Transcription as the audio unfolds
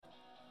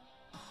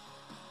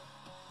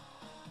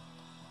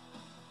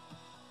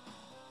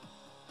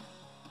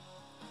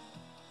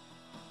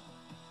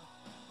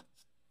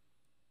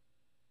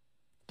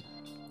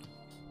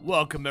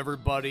Welcome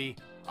everybody,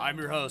 I'm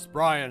your host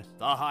Brian,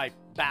 the Hype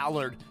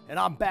Ballard, and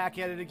I'm back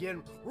at it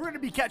again. We're going to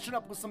be catching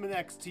up with some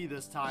NXT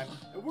this time,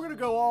 and we're going to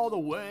go all the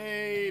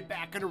way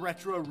back in a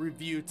retro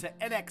review to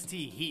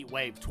NXT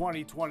HEATWAVE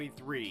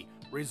 2023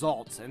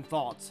 results and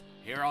thoughts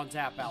here on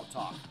Tap Out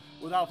Talk.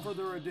 Without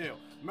further ado,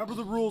 remember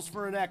the rules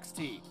for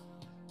NXT.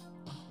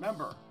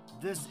 Remember,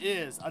 this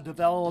is a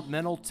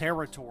developmental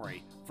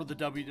territory for the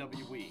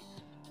WWE.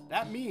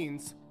 That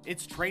means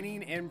it's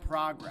training in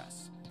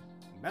progress.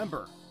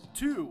 Remember,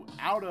 2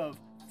 out of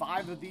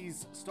 5 of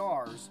these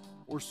stars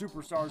or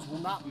superstars will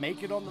not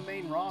make it on the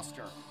main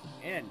roster.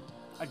 And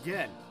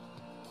again,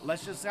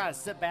 let's just kind of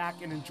sit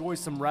back and enjoy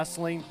some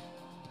wrestling.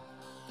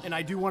 And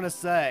I do want to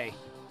say,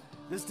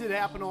 this did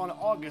happen on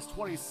August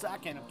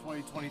 22nd of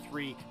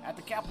 2023 at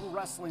the Capitol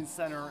Wrestling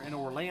Center in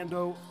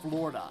Orlando,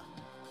 Florida.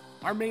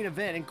 Our main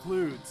event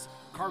includes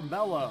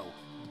Carmelo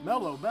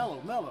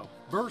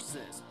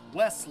versus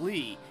Wes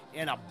Lee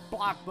in a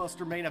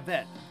blockbuster main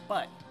event.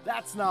 But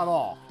that's not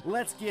all.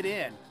 Let's get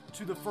in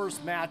to the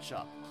first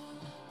matchup.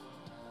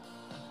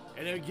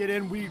 And to get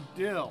in, we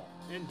do.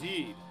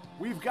 Indeed.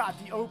 We've got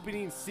the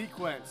opening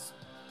sequence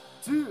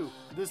to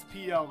this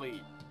PLE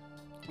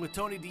with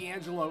Tony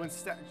D'Angelo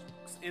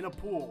in a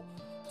pool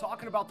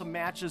talking about the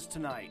matches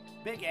tonight.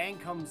 Big Ang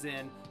comes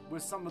in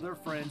with some of their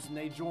friends and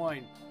they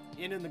join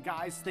in, and the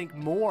guys think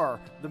more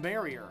the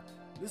merrier.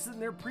 This is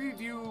their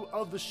preview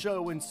of the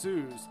show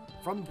ensues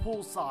from the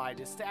poolside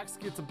as Stax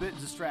gets a bit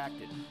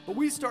distracted. But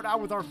we start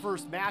out with our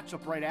first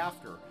matchup right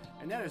after,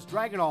 and that is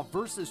Dragunov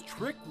versus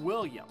Trick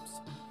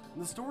Williams.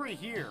 And the story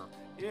here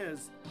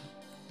is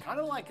kind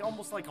of like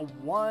almost like a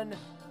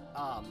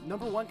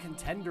number one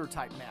contender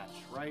type match,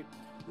 right?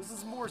 This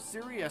is more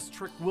serious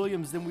Trick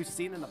Williams than we've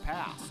seen in the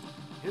past.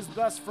 His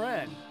best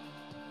friend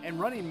and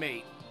running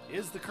mate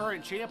is the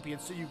current champion,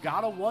 so you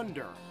gotta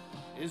wonder,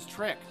 is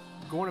Trick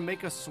going to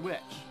make a switch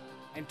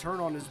and turn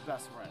on his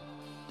best friend?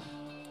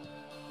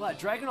 But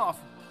Dragunov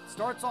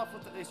starts off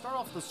with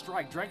the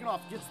strike.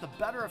 Dragunov gets the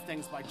better of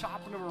things by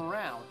chopping him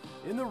around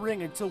in the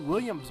ring until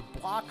Williams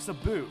blocks a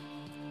boot.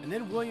 And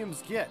then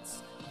Williams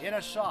gets in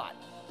a shot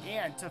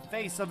and to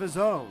face of his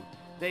own.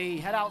 They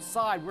head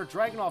outside where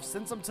Dragunov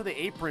sends him to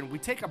the apron. We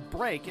take a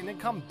break and then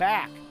come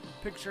back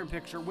picture in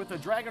picture with a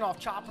Dragunov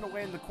chopping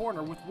away in the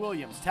corner with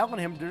Williams, telling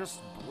him to just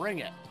bring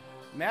it.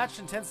 Match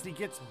intensity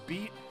gets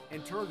beat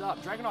and turned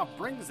up. Dragunov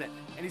brings it,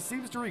 and he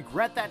seems to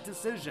regret that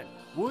decision.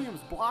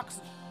 Williams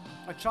blocks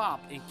a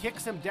chop and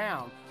kicks him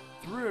down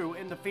through,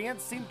 and the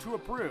fans seem to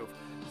approve.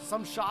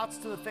 Some shots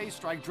to the face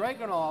strike.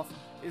 Dragunov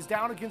is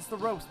down against the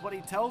ropes, but he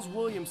tells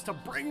Williams to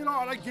bring it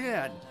on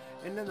again.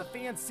 And then the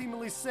fans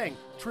seemingly sing,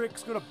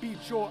 "Trick's gonna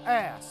beat your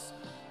ass.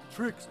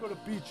 Trick's gonna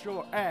beat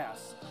your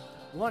ass."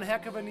 One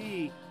heck of a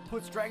knee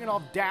puts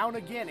Dragunov down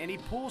again, and he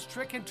pulls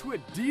Trick into a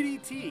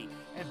DDT,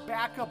 and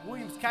back up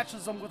Williams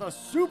catches him with a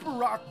super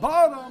rock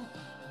bottom.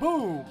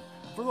 Boom!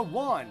 For the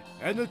 1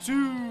 and the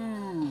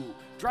 2.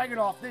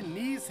 Dragunov then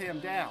knees him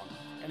down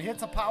and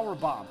hits a power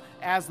bomb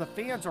as the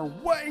fans are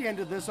way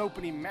into this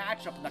opening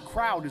matchup and the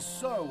crowd is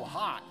so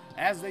hot,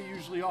 as they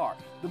usually are.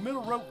 The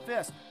middle rope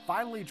fist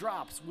finally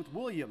drops with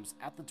Williams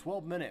at the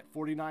 12-minute,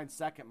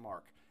 49-second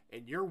mark.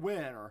 And your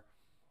winner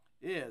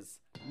is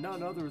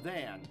none other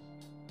than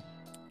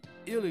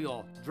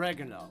Ilya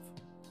Dragunov.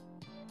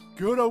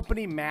 Good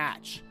opening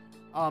match.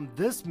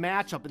 This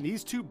matchup and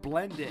these two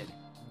blended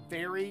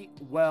very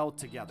well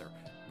together.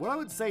 What I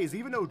would say is,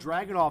 even though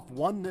Dragunov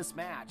won this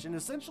match and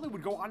essentially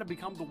would go on to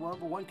become the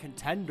number one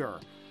contender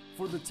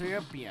for the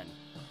champion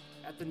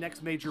at the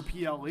next major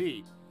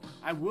PLE,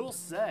 I will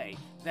say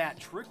that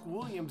Trick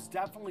Williams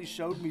definitely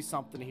showed me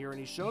something here, and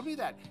he showed me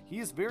that he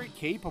is very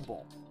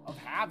capable of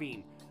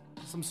having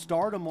some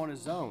stardom on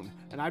his own,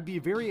 and I'd be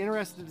very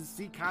interested to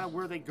see kind of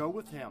where they go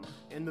with him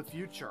in the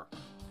future.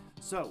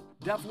 So,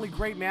 definitely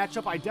great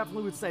matchup. I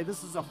definitely would say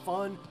this is a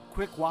fun,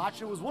 quick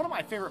watch. It was one of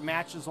my favorite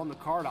matches on the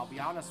card, I'll be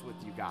honest with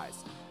you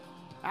guys.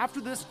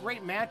 After this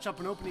great matchup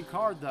and opening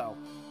card, though,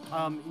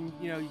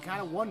 you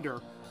kind of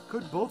wonder,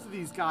 could both of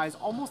these guys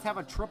almost have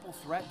a triple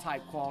threat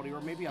type quality,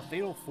 or maybe a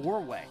fatal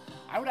 4-way?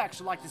 I would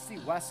actually like to see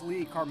Wes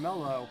Lee,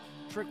 Carmelo,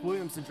 Trick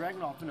Williams, and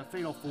Dragunov in a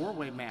fatal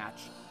 4-way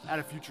match at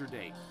a future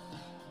date.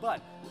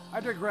 But I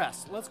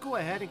digress. Let's go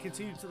ahead and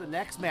continue to the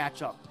next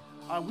matchup.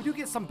 We do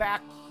get some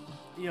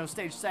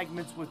stage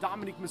segments with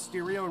Dominic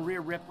Mysterio and Rhea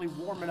Ripley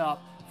warming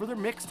up for their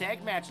mixed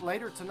tag match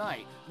later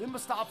tonight. Then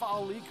Mustafa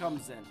Ali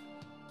comes in.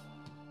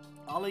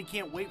 Ali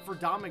can't wait for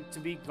Dominic to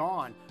be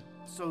gone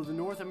so the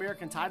North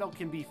American title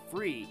can be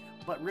free,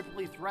 but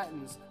Ripley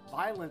threatens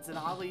violence and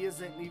Ali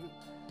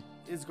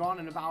is gone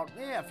in about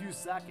a few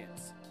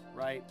seconds,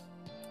 right?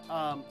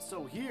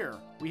 So here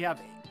we have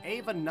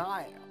Ivy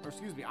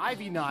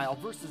Nile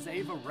versus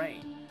Ava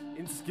Raine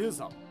in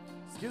Schism.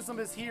 Schism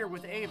is here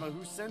with Ava,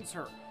 who sends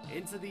her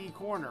into the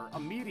corner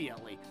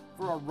immediately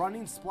for a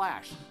running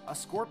splash, a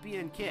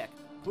scorpion kick,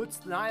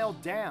 puts Nile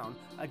down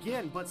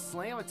again, but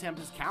slam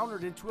attempt is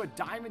countered into a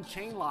diamond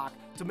chain lock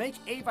to make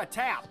Ava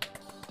tap.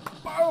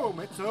 Boom,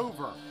 it's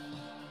over.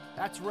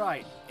 That's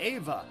right,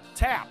 Ava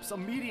taps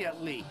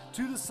immediately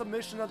to the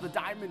submission of the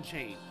diamond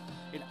chain.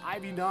 and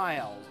Ivy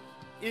Nile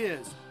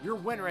is your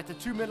winner at the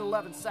 2-minute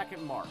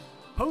 11-second mark.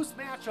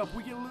 Post-matchup,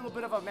 we get a little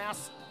bit of a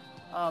mass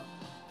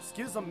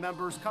schism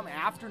members come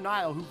after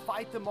Nile, who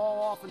fight them all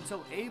off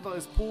until Ava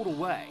is pulled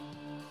away.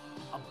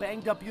 A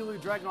banged-up Ilya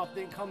Dragunov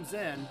then comes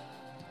in,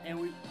 and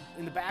we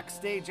in the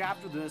backstage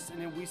after this,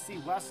 and then we see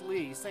Wes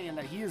Lee saying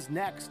that he is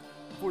next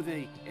for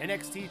the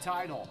NXT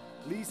title.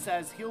 Lee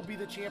says he'll be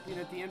the champion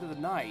at the end of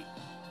the night,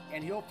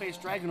 and he'll face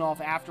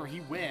Dragunov after he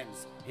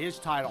wins his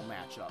title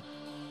matchup.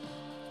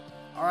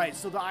 All right,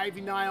 so the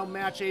Ivy Nile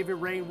match, Ava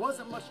Raine,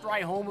 wasn't much to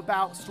write home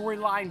about.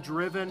 Storyline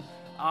driven.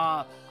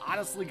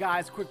 Honestly,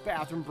 guys, quick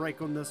bathroom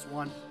break on this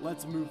one.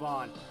 Let's move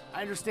on.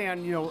 I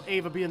understand,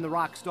 Ava being the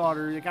Rock's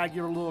daughter, you got to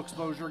give her a little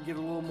exposure, get a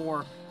little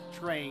more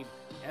trained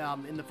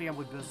in the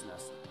family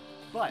business.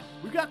 But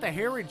we got the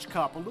Heritage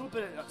Cup, a little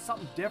bit of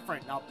something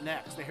different up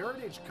next. The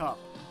Heritage Cup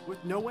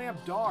with Noam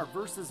Dar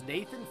versus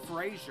Nathan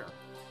Frazier.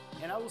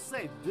 And I will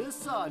say,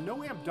 this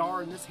Noam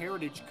Dar in this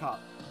Heritage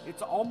Cup,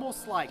 it's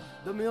almost like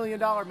the $1 Million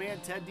Man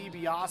Ted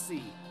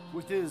DiBiase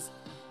with his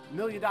 $1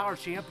 Million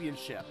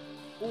Championship.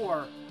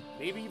 Or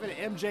maybe even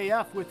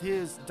MJF with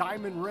his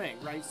diamond ring,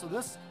 right? So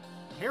this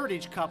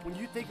Heritage Cup, when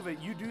you think of it,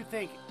 you do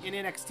think in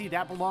NXT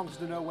that belongs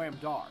to Noam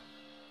Dar.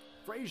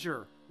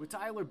 Frazier with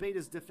Tyler Bate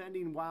is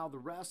defending while the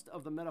rest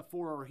of the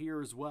Metaphor are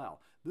here as well.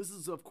 This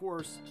is, of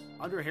course,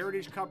 under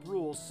Heritage Cup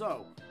rules.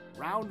 So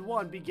round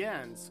one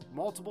begins.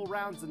 Multiple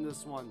rounds in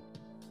this one.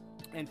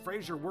 And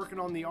Frazier working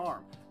on the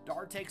arm.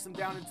 Dar takes him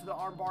down into the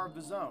armbar of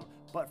his own,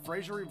 but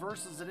Frazier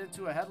reverses it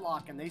into a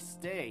headlock and they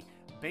stay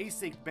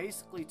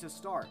basically to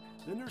start.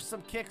 Then there's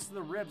some kicks to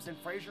the ribs and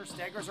Frazier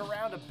staggers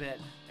around a bit,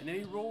 and then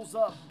he rolls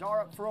up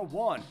Dar up for a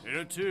 1 and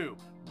a 2.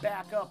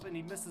 Back up and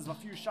he misses a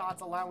few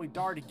shots, allowing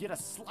Dar to get a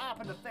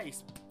slap in the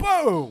face.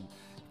 Boom!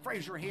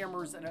 Frazier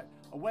hammers it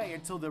away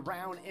until the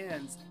round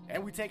ends,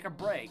 and we take a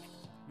break.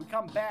 We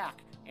come back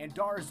and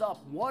Dar is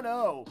up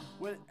 1-0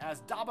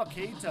 as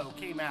Dabba-Kato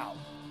came out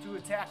to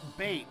attack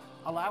Bate,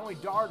 allowing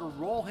Dar to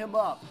roll him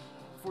up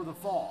for the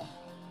fall.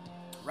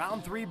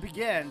 Round 3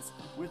 begins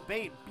with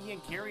Bate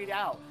being carried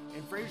out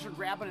and Frazier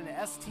grabbing an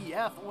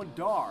STF on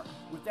Dar.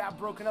 With that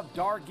broken up,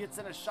 Dar gets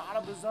in a shot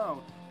of his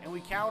own and we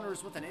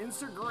counters with an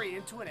enziguri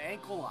into an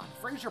ankle lock.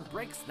 Frazier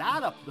breaks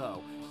that up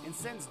though and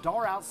sends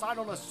Dar outside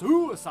on a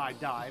suicide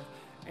dive,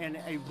 and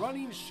a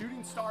running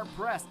shooting star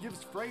press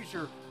gives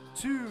Frazier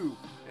 2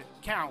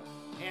 count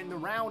and the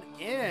round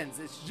ends.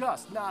 It's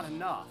just not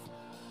enough.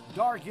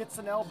 Dar gets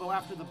an elbow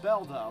after the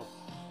bell though.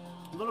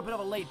 A little bit of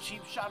a late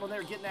cheap shot on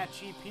there, getting that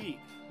cheap heat.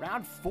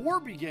 Round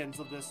 4 begins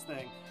of this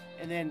thing,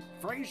 and then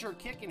Frazier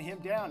kicking him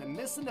down and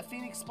missing the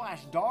Phoenix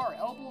Splash. Dar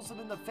elbows him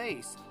in the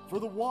face for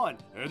the 1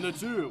 and the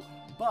 2,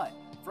 but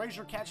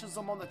Frazier catches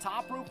him on the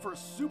top rope for a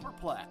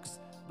superplex.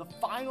 The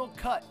final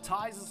cut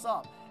ties us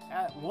up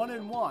at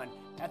 1-1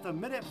 at the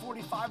minute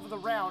 45 of the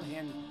round,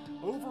 and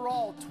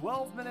overall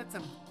 12 minutes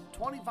and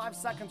 25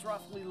 seconds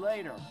roughly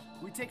later,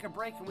 we take a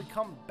break and we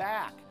come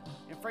back,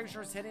 and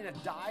Frazier is hitting a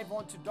dive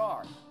onto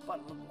Dar,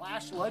 but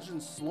Lash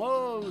Legend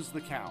slows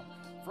the count.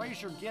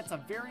 Frazier gets a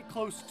very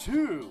close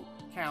 2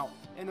 count,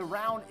 and the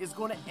round is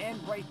going to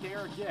end right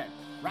there again.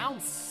 Round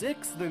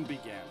 6 then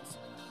begins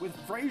with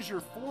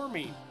Frazier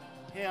forming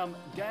him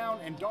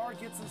down, and Dar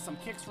gets in some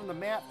kicks from the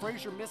mat.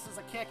 Frazier misses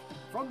a kick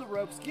from the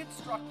ropes, gets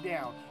struck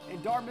down,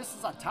 and Dar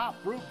misses a top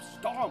rope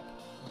stomp.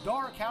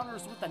 Dar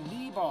counters with a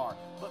knee bar,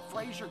 but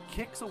Frazier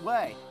kicks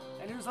away.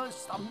 And there's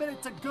just a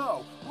minute to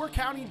go. We're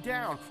counting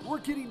down. We're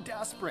getting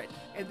desperate.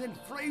 And then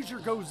Frazier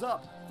goes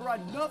up for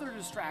another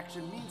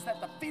distraction. Means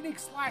that the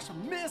Phoenix Splash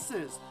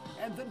misses.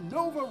 And the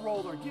Nova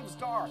Roller gives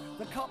Dar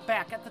the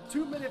cutback at the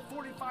 2-minute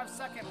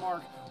 45-second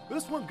mark.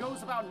 This one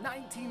goes about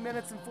 19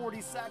 minutes and 40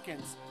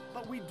 seconds.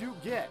 But we do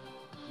get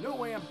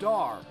Noam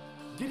Dar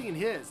getting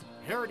his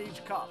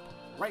Heritage Cup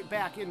right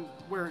back in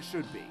where it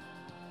should be.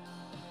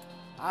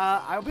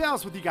 I'll be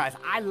honest with you guys,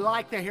 I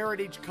like the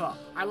Heritage Cup.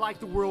 I like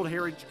the World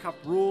Heritage Cup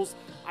rules.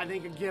 I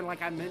think, again,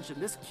 like I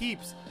mentioned, this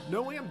keeps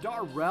Noam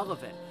Dar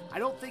relevant. I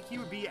don't think he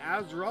would be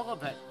as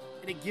relevant,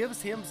 and it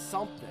gives him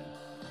something,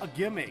 a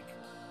gimmick.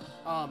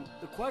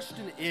 The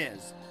question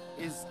is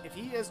if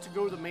he is to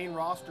go to the main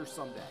roster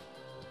someday,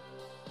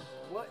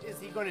 what is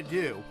he going to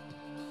do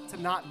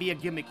to not be a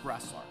gimmick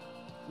wrestler?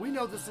 We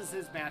know this is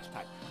his match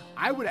type.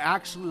 I would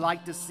actually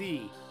like to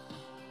see,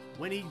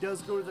 when he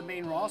does go to the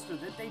main roster,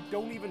 that they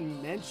don't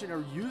even mention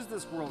or use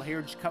this World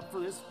Heritage Cup for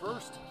this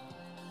first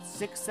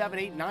 6, 7,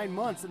 8, 9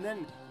 months, and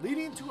then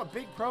leading into a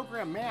big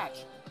program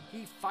match,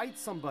 he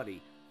fights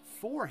somebody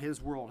for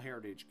his World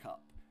Heritage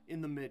Cup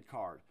in the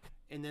mid-card.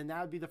 And then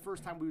that would be the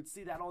first time we would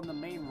see that on the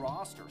main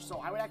roster. So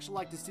I would actually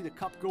like to see the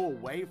cup go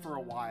away for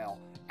a while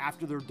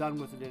after they're done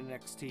with it in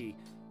NXT,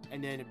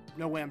 and then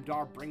Noam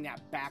Dar bring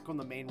that back on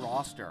the main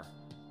roster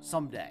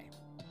someday.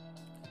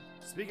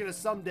 Speaking of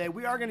someday,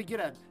 we are going to get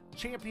a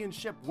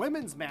championship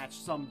women's match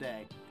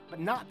someday, but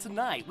not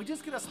tonight. We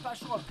just get a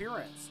special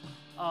appearance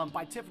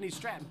by Tiffany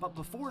Stratton, but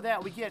before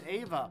that we get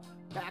Ava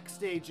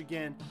backstage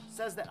again,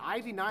 says that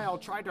Ivy Nile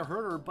tried to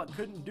hurt her but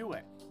couldn't do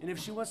it, and if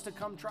she wants to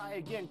come try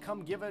again,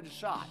 come give it a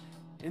shot.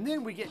 And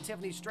then we get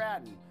Tiffany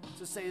Stratton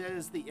to say that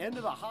it's the end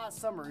of a hot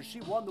summer and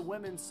she won the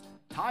women's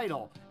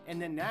title.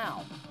 And then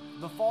now,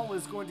 the fall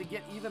is going to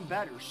get even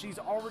better. She's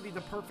already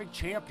the perfect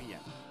champion.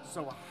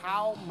 So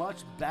how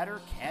much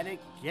better can it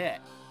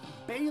get?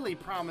 Bayley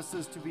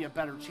promises to be a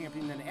better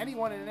champion than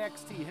anyone in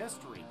NXT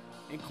history,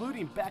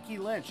 including Becky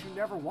Lynch, who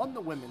never won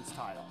the women's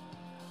title.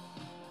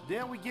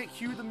 Then we get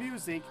Cue the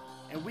Music,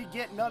 and we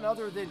get none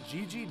other than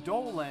Gigi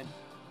Dolan,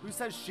 who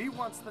says she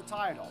wants the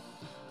title.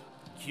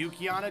 Cue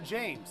Kiana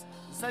James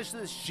says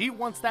that she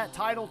wants that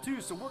title too,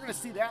 so we're going to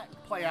see that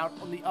play out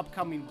on the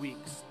upcoming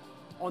weeks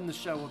on the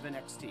show of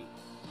NXT.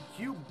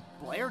 Cue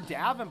Blair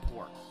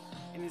Davenport,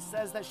 and it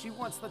says that she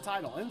wants the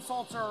title.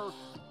 Insults are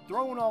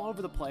thrown all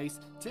over the place.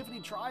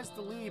 Tiffany tries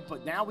to leave,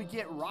 but now we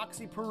get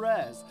Roxy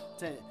Perez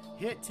to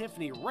hit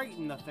Tiffany right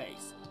in the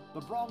face.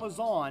 The brawl is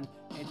on,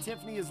 and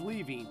Tiffany is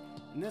leaving,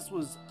 and this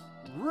was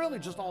really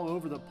just all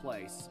over the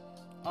place.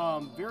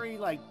 Very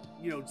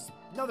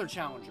another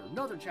challenger,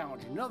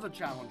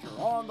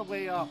 all the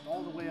way up,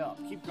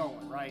 keep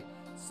going, right?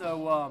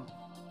 So,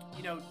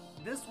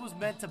 this was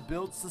meant to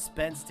build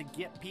suspense to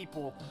get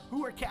people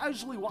who are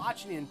casually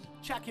watching and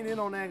checking in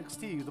on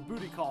NXT, the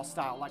booty call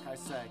style, like I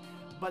say.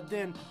 But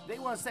then they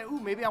want to say, ooh,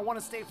 maybe I want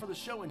to stay for the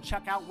show and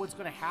check out what's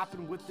going to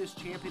happen with this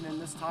champion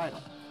and this title.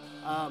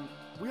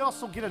 We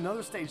also get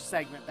another stage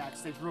segment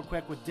backstage real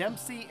quick with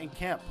Dempsey and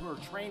Kemp, who are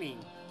training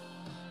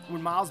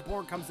when Miles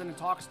Bourne comes in and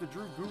talks to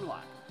Drew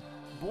Gulak.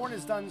 Bourne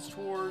has done his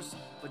chores,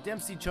 but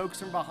Dempsey chokes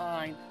from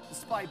behind.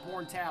 Despite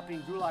Bourne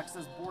tapping, Gulak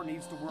says Bourne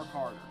needs to work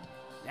harder.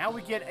 Now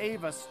we get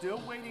Ava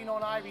still waiting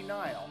on Ivy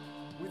Nile.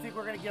 We think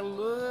we're going to get a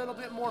little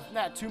bit more from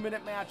that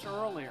 2-minute match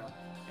earlier.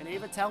 And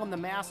Ava telling the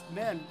masked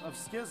men of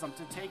Schism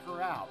to take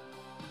her out.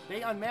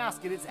 They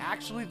unmask it. It's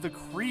actually the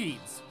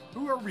Creeds,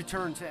 who are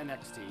returned to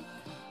NXT,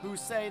 who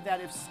say that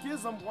if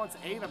Schism wants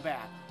Ava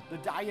back, the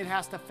Diet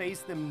has to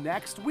face them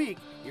next week.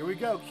 Here we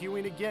go,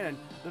 cueing again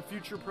the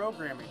future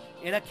programming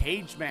in a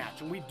cage match,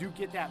 and we do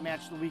get that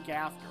match the week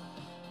after.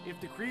 If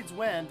the Creeds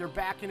win, they're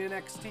back in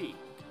NXT.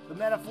 The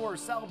Metaphor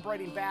is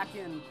celebrating back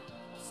in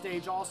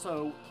stage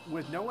also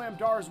with Noam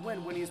Dar's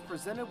win when he's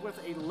presented with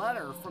a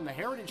letter from the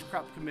Heritage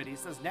Cup Committee. It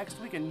says next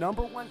week a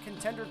 #1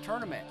 contender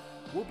tournament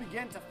will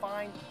begin to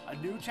find a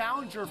new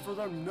challenger for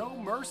the No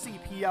Mercy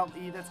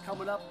PLE that's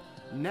coming up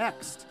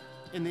next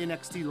in the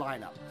NXT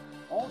lineup.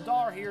 All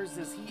Dar hears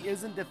is he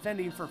isn't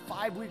defending for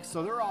 5 weeks,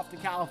 so they're off to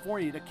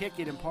California to kick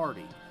it and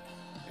party.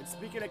 And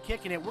speaking of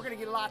kicking it, we're going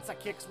to get lots of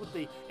kicks with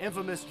the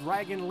infamous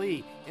Dragon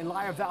Lee and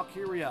Lyra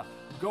Valkyria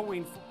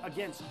going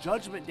against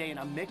Judgment Day in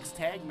a mixed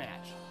tag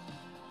match.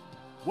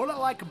 What I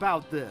like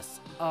about this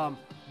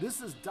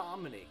is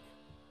Dominic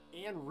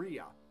and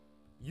Rhea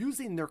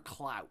using their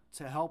clout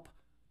to help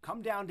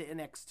come down to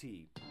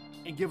NXT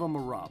and give them a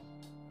rub.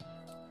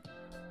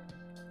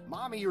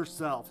 Mommy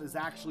herself is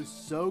actually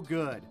so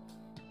good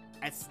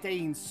at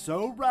staying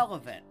so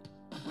relevant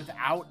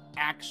without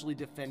actually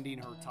defending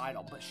her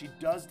title, but she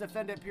does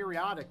defend it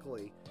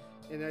periodically,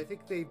 and I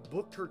think they've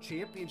booked her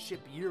championship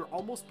year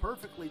almost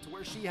perfectly to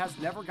where she has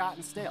never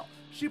gotten stale.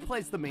 She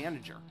plays the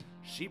manager,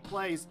 she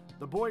plays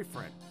the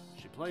boyfriend,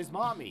 she plays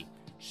mommy,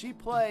 she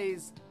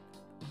plays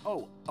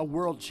a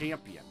world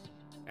champion,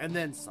 and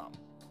then some.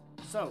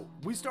 So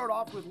we start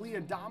off with Lee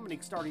and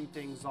Dominic starting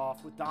things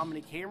off, with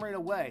Dominic hammering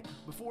away.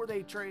 Before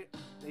they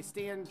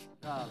stand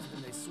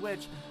and they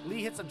switch,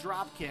 Lee hits a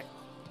drop kick.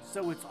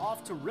 So it's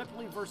off to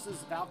Ripley versus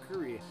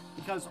Valkyria,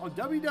 because on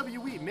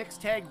WWE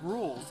mixed tag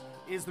rules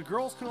is the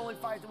girls can only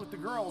fight with the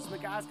girls and the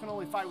guys can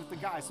only fight with the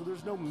guys. So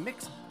there's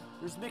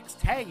mixed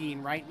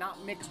tagging, right?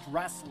 Not mixed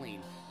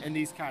wrestling in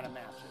these kind of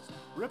matches.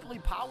 Ripley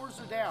powers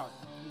her down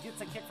and gets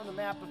a kick from the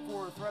mat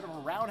before a threat of a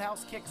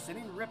roundhouse kick,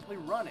 sending Ripley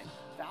running.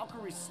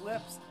 Valkyrie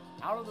slips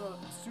out of the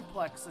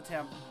suplex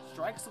attempt,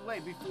 strikes away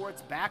before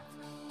it's back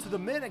to the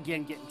men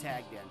again getting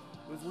tagged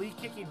in, with Lee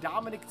kicking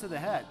Dominic to the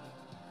head.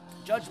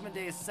 Judgment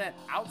Day is sent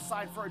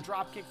outside for a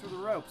drop kick through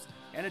the ropes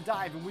and a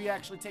dive, and we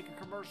actually take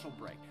a commercial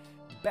break.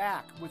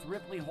 Back with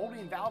Ripley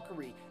holding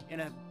Valkyrie in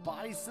a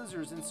body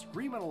scissors and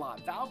screaming a lot.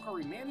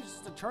 Valkyrie manages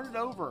to turn it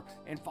over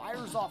and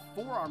fires off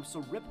forearms,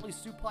 so Ripley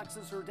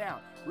suplexes her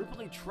down.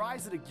 Ripley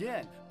tries it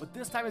again, but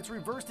this time it's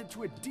reversed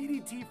into a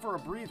DDT for a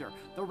breather.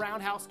 The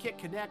roundhouse kick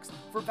connects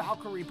for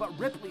Valkyrie, but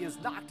Ripley is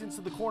knocked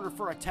into the corner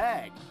for a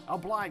tag. A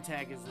blind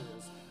tag as it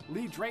is.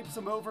 Lee drapes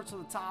him over to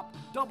the top,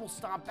 double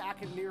stomp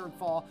back and near and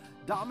fall.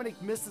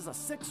 Dominic misses a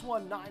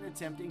 619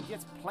 attempt and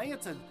gets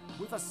planted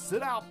with a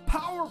sit-out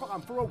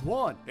powerbomb for a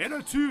 1 and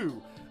a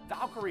 2.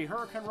 Valkyrie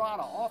Hurricane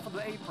Rana off of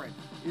the apron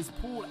is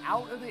pulled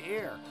out of the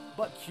air,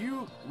 but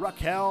cue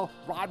Raquel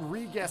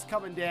Rodriguez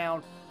coming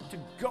down to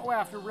go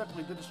after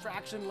Ripley. The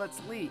distraction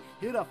lets Lee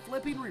hit a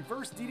flipping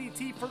reverse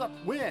DDT for the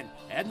win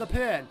and the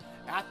pin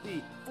at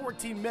the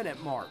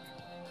 14-minute mark.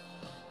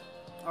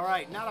 All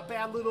right, not a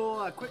bad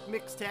little quick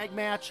mixed tag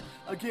match.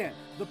 Again,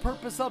 the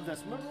purpose of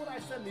this, remember what I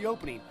said in the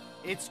opening?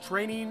 It's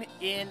training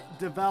in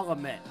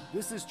development.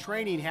 This is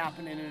training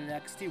happening in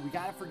NXT. We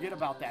got to forget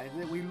about that.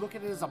 We look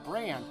at it as a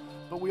brand,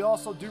 but we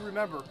also do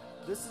remember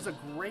this is a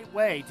great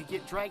way to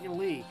get Dragon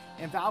Lee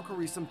and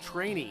Valkyrie some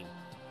training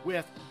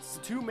with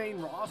two main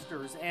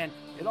rosters, and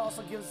it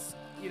also gives,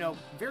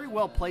 very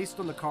well placed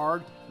on the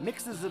card,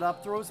 mixes it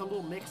up, throws a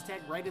little mix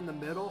tag right in the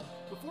middle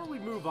before we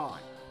move on.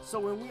 So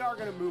when we are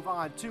going to move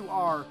on to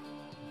our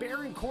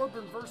Baron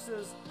Corbin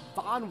versus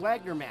Von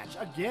Wagner match,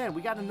 again,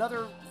 we got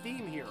another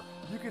theme here.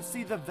 You can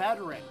see the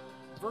veteran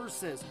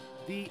versus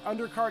the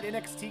undercard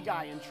NXT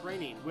guy in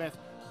training with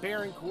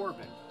Baron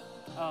Corbin.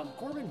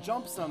 Corbin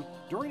jumps him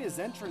during his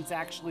entrance,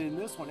 actually, in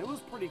this one. It was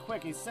pretty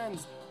quick. He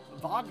sends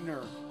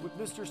Wagner with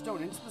Mr.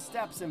 Stone into the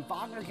steps, and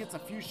Wagner gets a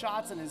few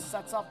shots and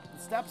sets up the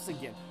steps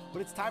again.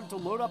 But it's time to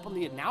load up on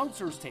the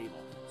announcer's table.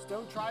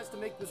 Stone tries to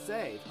make the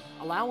save,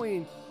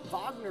 allowing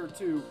Wagner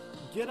to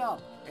get up,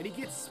 and he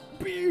gets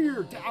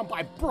speared down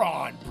by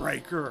Braun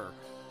Breaker.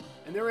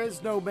 And there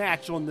is no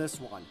match on this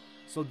one.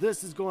 So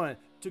this is going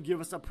to give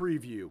us a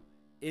preview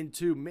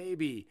into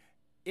maybe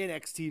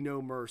NXT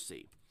No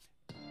Mercy.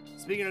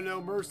 Speaking of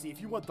No Mercy, if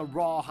you want the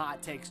raw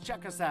hot takes,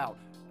 check us out.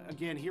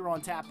 Again, here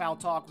on Tap Out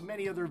Talk,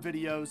 many other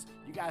videos.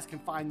 You guys can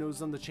find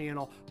those on the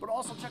channel. But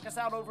also check us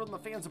out over on the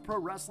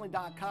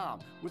fansofprowrestling.com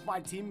with my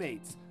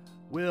teammates,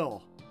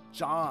 Will,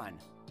 John,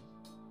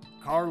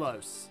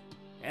 Carlos,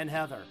 and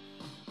Heather.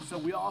 So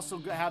we also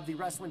have the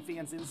Wrestling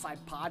Fans Inside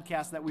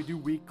podcast that we do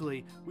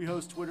weekly. We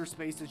host Twitter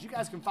Spaces. You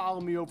guys can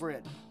follow me over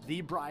at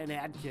The Brian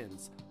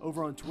Adkins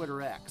over on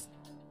Twitter X.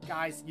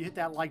 Guys, you hit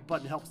that like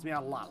button, helps me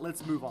out a lot.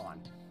 Let's move on.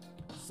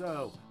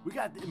 So we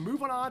got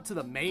moving on to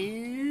the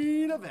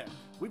main event.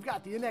 We've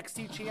got the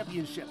NXT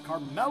Championship.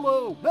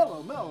 Carmelo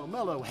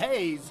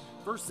Hayes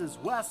versus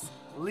Wes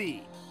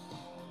Lee.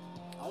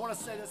 I want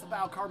to say this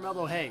about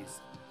Carmelo Hayes.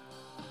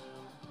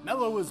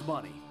 Melo is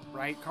money,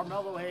 right?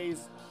 Carmelo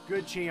Hayes,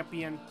 good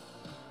champion.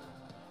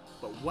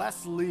 But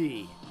Wes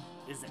Lee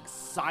is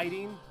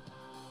exciting,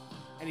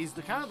 and he's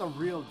the kind of the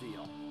real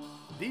deal.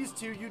 These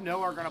two,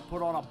 are going to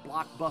put on a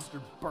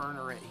blockbuster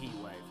burner at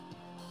HEATWAVE.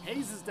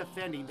 Hayes is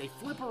defending. They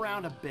flip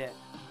around a bit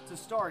to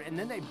start, and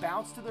then they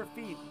bounce to their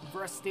feet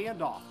for a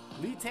standoff.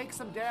 Lee takes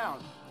them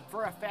down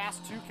for a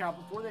fast 2 count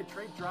before they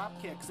trade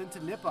drop kicks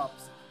into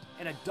nip-ups,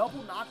 and a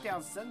double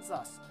knockdown sends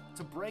us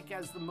to break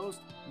as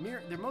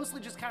they're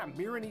mostly just kind of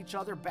mirroring each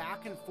other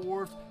back and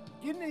forth,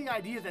 getting the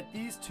idea that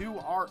these two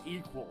are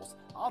equals.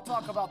 I'll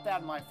talk about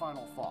that in my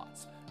final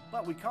thoughts.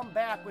 But we come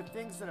back with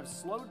things that have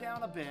slowed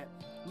down a bit,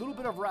 a little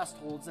bit of rest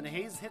holds, and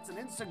Hayes hits an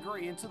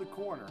enziguri into the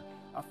corner.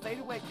 A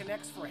fadeaway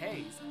connects for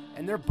Hayes,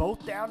 and they're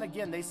both down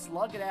again. They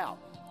slug it out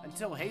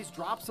until Hayes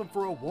drops him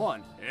for a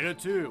 1 and a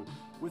 2.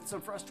 With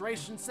some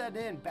frustration set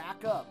in,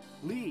 back up.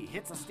 Lee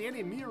hits a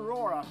standing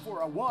Miura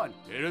for a 1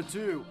 and a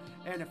 2,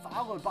 and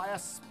followed by a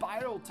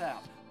spiral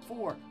tap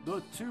for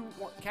the 2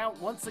 count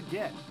once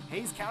again.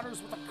 Hayes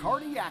counters with a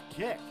cardiac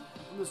kick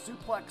from the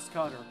suplex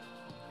cutter,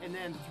 and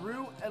then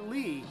through a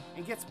Lee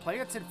and gets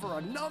planted for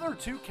another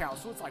 2 count.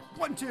 So it's like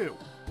 1, 2,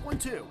 1,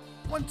 2,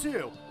 1,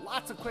 2.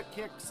 Lots of quick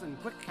kicks and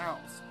quick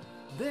counts.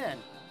 Then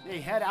they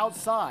head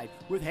outside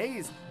with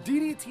Hayes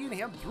DDTing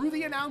him through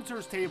the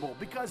announcer's table,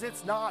 because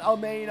it's not a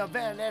main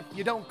event if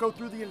you don't go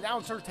through the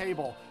announcer's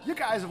table. You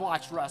guys have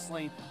watched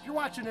wrestling. If you're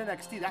watching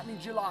NXT, that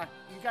means you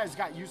guys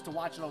got used to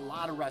watching a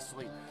lot of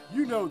wrestling.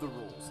 You know the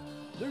rules.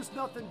 There's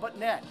nothing but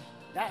net.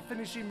 That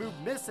finishing move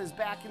misses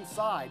back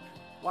inside,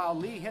 while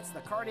Lee hits the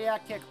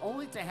cardiac kick,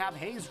 only to have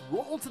Hayes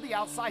roll to the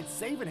outside,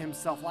 saving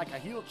himself like a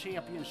heel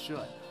champion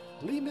should.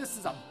 Lee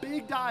misses a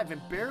big dive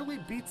and barely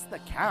beats the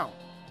count,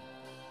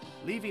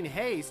 leaving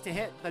Hayes to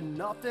hit the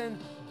nothing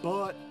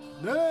but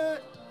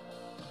net.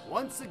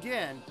 Once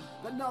again,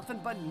 the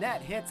nothing but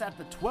net hits at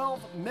the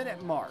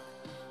 12-minute mark.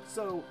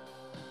 So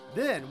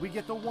then we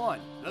get the 1,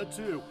 the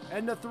 2,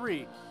 and the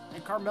 3,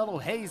 and Carmelo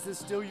Hayes is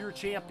still your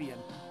champion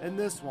in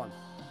this one.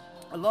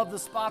 I love the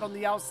spot on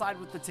the outside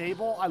with the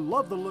table. I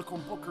love the look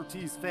on Booker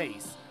T's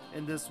face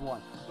in this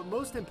one. But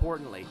most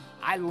importantly,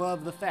 I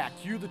love the fact,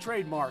 cue the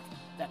trademark,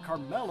 that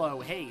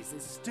Carmelo Hayes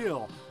is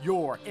still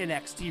your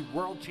NXT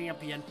World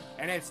Champion,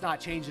 and it's not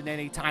changing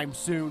anytime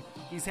soon.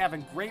 He's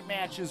having great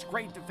matches,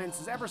 great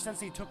defenses ever since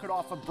he took it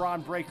off of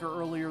Braun Breaker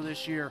earlier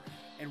this year,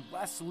 and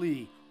Wes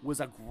Lee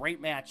was a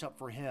great matchup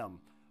for him.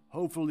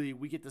 Hopefully,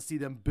 we get to see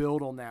them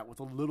build on that with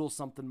a little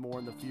something more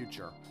in the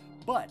future.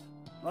 But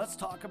let's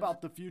talk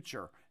about the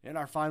future in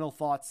our final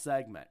thoughts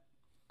segment.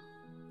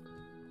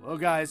 Well,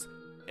 guys,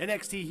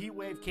 NXT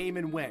HEATWAVE came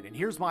and went, and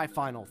here's my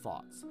final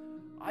thoughts.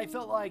 I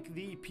felt like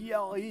the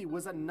PLE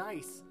was a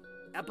nice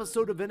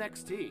episode of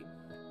NXT,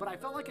 but I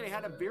felt like it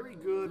had a very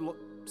good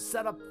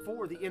setup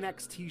for the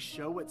NXT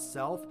show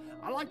itself.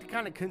 I like to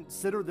kind of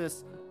consider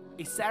this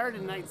a Saturday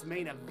night's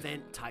main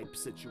event type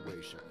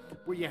situation,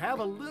 where you have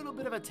a little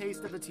bit of a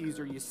taste of a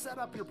teaser, you set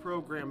up your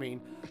programming,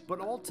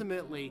 but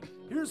ultimately,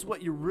 here's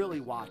what you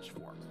really watch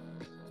for.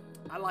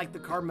 I like the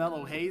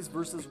Carmelo Hayes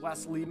versus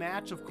Wes Lee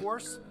match, of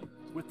course,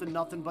 with the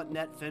nothing but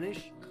net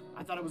finish.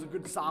 I thought it was a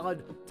good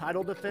solid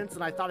title defense,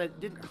 and I thought it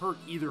didn't hurt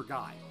either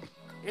guy.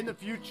 In the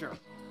future,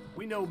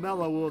 we know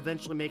Melo will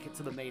eventually make it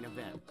to the main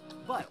event.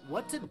 But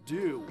what to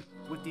do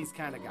with these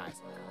kind of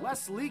guys?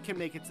 Wes Lee can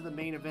make it to the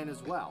main event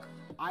as well.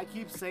 I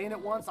keep saying it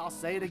once, I'll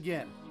say it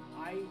again.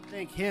 I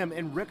think him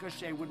and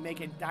Ricochet would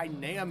make a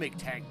dynamic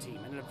tag team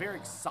and a very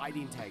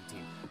exciting tag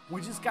team.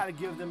 We just got to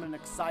give them an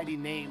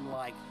exciting name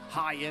like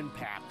High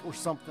Impact or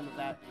something of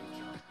that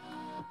nature.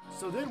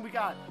 So then we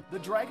got the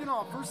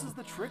Dragunov versus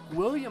the Trick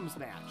Williams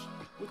match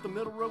with the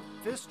middle rope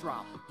fist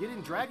drop,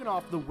 getting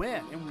Dragunov the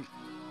win and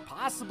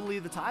possibly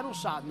the title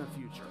shot in the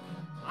future.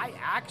 I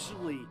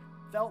actually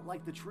felt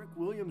like the Trick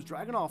Williams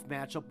Dragunov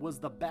matchup was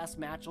the best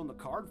match on the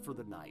card for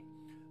the night.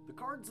 The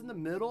cards in the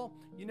middle,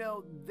 you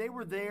know, they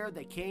were there,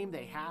 they came,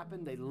 they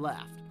happened, they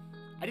left.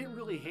 I didn't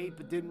really hate,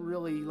 but didn't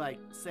really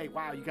say,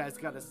 wow, you guys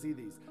got to see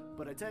these.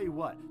 But I tell you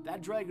what,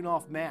 that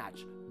Dragunov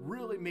match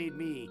really made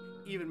me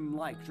even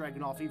like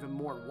Dragunov even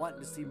more, wanting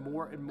to see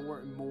more and more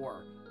and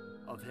more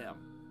of him.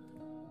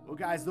 Well,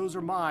 guys, those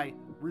are my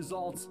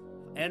results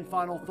and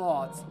final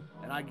thoughts,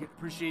 and I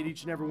appreciate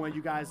each and every one of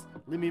you guys.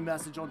 Leave me a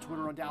message on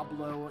Twitter on down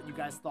below what you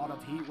guys thought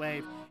of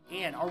HEATWAVE,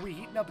 and are we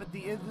heating up at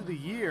the end of the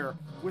year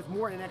with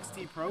more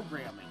NXT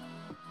programming?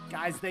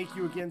 Guys, thank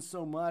you again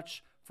so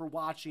much for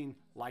watching.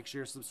 Like,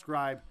 share,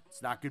 subscribe.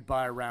 It's not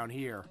goodbye around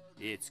here.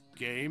 It's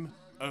game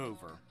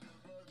over.